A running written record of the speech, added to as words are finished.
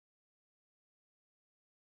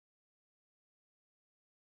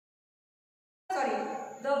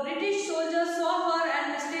The British soldiers saw her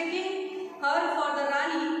and mistaking her for the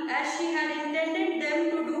Rani as she had intended them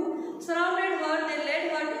to do, surrounded her. They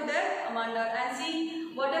led her to their commander. And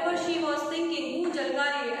see, whatever she was thinking, who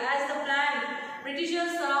Jhalkari, as the plan,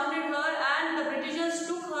 Britishers surrounded her and the Britishers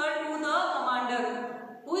took her to the commander.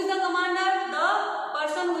 Who is the commander? The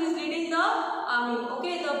person who is leading the army.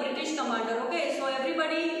 Okay, the British commander. Okay, so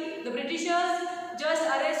everybody, the Britishers just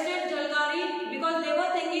arrested Jhalkari because they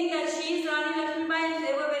were thinking that she is Rani Lakshmibai, and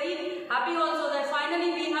they were very happy also that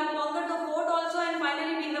finally we have conquered the fort also, and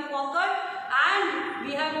finally we have conquered and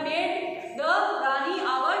we have made the Rani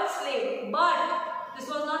our slave. But this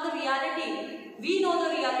was not the reality. We know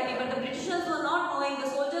the reality, but the Britishers were not knowing. The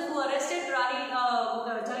soldiers who arrested Rani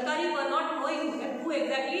Jhalkari were not knowing who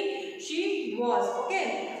exactly she was.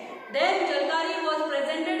 Okay. Then Jhalkari was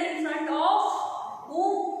presented in front of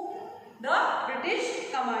whom? The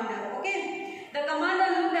British commander. Okay. The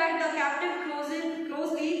commander looked at the captive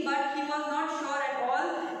closely, but he was not sure at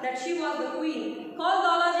all that she was the queen. Call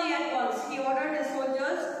Dolaji at once. He ordered his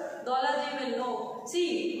soldiers. Dolaji will know.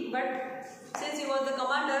 See, but since he was the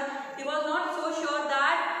commander, he was not so sure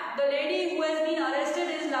that the lady who has been arrested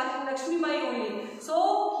is Lakshmibai only.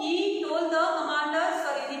 So he told the commanders,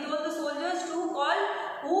 he told the soldiers to call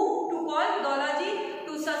who? To call Dolaji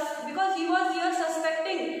because he was here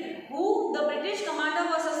suspecting. Who? The British commander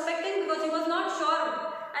was suspecting because he was not sure,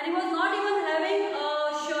 and he was not even having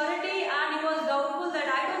surety, and he was doubtful that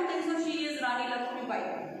I don't think so she is Rani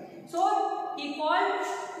Lakshmibai. So he called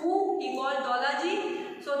who? He called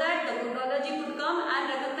Dolaji so that the Dolaji could come and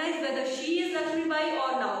recognize whether she is Lakshmibai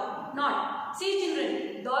or not. See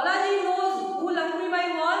children, Dolaji knows who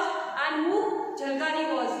Lakshmibai was and who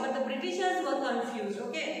Jhalkari was, but the Britishers were confused.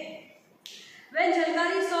 Okay. When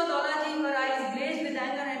Jhalkari saw Dolaji, her eyes blazed with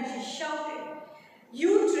anger and she shouted,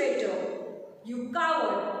 "You traitor! You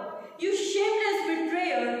coward! You shameless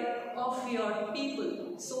betrayer of your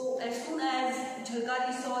people!" So as soon as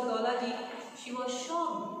Jhalkari saw Dolaji, she was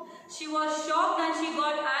shocked. She was shocked and she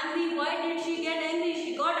got angry. Why did she get angry?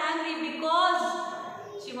 She got angry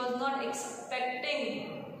because she was not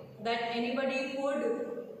expecting that anybody could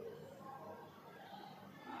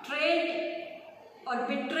trade or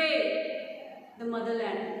betray the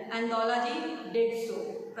motherland, and Dolaji did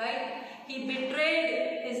so, right? He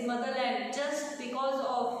betrayed his motherland just because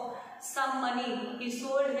of some money. He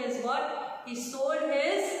sold his what? He sold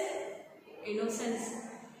his innocence.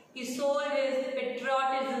 He sold his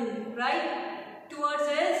patriotism, right? Towards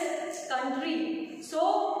his country.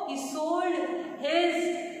 So he sold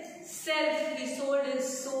his self, he sold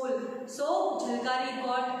his soul. So Jhalkari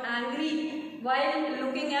got angry while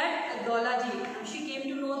looking at Dolaji. She came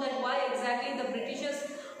to know that why exactly the Britishers,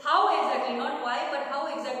 how exactly, not why, but how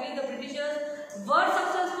exactly the Britishers were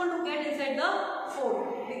successful to get inside the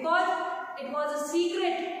fort. Because it was a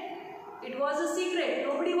secret. It was a secret.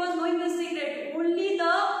 Nobody was knowing the secret. Only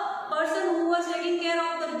the person who was taking care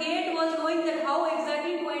of the gate was knowing that how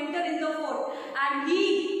exactly to enter in the fort. And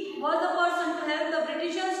he was the person to help the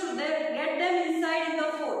Britishers to get them inside in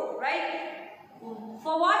the fort. Right?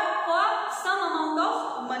 For what? For some amount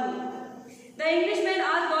of money. The Englishman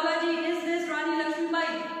asked Dolaji, "Is this Rani Lakshmibai?"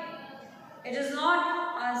 "It is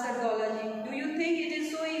not," answered Dolaji. "Do you think it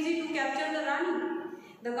is so easy to capture the Rani?"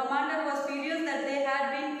 The commander was furious that they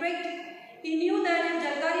had been tricked. He knew that if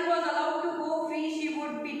Jhalkari was allowed to go free, she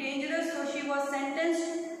would be dangerous, so she was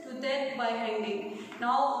sentenced to death by hanging.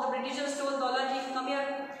 Now the Britishers told Dolaji, "Come here,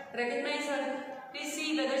 recognize her. Please see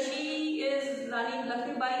whether she is Rani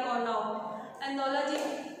Lakshmibai or not." And Dolaji,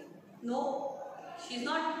 "No, she is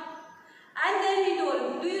not." And then he told,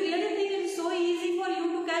 "Do you really think it is so easy for you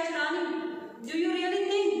to catch Rani? Do you really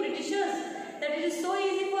think, Britishers, that it is so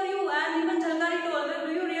easy for you?" And even Jhalkari told them,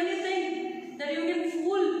 "Do you really think that you can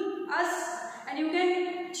fool us and you can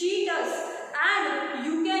cheat us and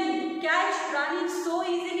you can catch Rani so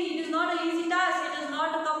easily? It is not an easy task. It is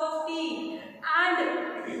not a cup of tea, and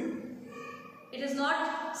it is not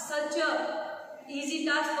such a easy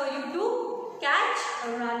task for you to catch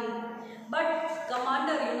Rani." But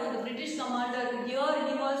commander, the British commander, here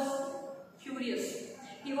he was furious.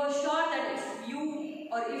 He was sure that if you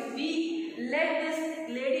or if we let this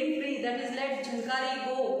lady free, that is let Jhalkari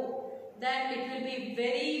go, then it will be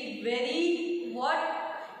very, very what?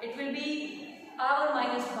 It will be our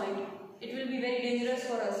minus point. It will be very dangerous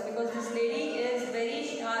for us because this lady is very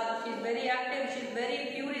sharp, she is very active, she is very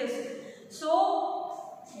furious. So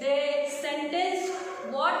they sentenced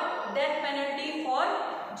what? Death penalty for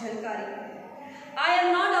Jhalkari. "I am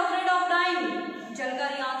not afraid of dying,"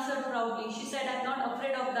 Jhalkari answered proudly. She said, "I am not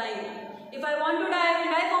afraid of dying. If I want to die, I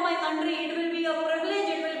will die for my country. It will be a privilege,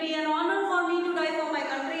 it will be an honor for me to die for my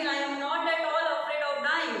country. I am not at all afraid of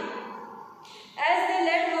dying."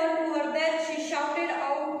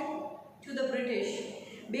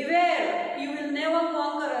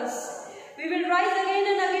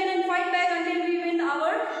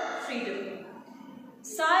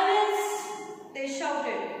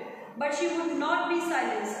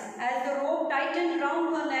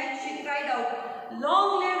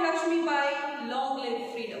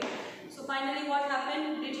 finally what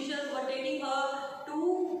happened? Britishers were taking her to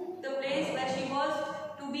the place where she was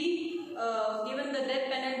to be given the death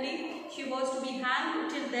penalty. She was to be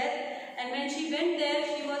hanged till death. And when she went there,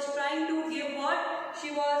 she was trying to give what?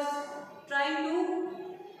 She was trying to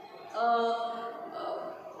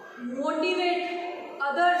motivate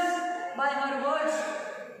others by her words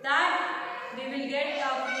that we will get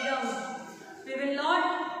our freedom. We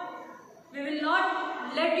will not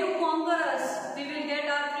let you conquer us. We will get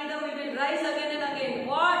our freedom. We will rise again and again.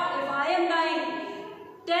 What if I am dying?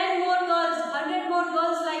 10 more girls, 100 more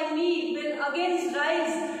girls like me will again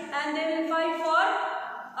rise and they will fight for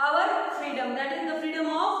our freedom. That is the freedom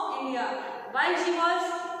of India. While she was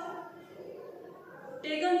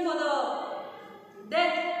taken for the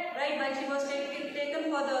death, right? While she was taken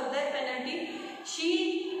for the death penalty, she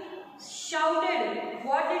shouted.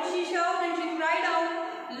 What did she shout? And she cried out,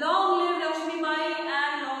 "Long live Lakshmi Bai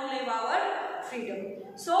and long live our freedom."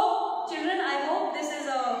 So, children, I hope this is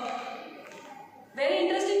a very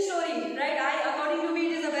interesting story, right? According to me,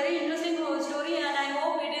 it is a very interesting story, and I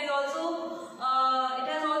hope it is also it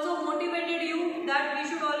has also motivated you that we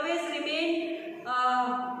should always remain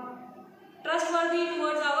trustworthy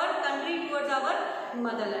towards our country, towards our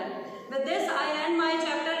motherland. With this, I end my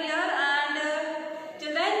chapter here, and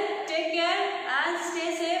till then, take care and stay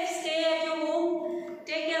safe. Stay at your home.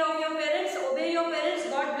 Take care of your parents. Obey your parents.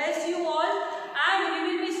 God bless you all, and we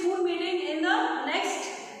will be soon meeting in the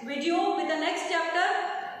next video with the next chapter.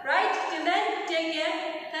 Right? Till then, take care.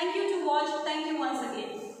 Thank you to watch.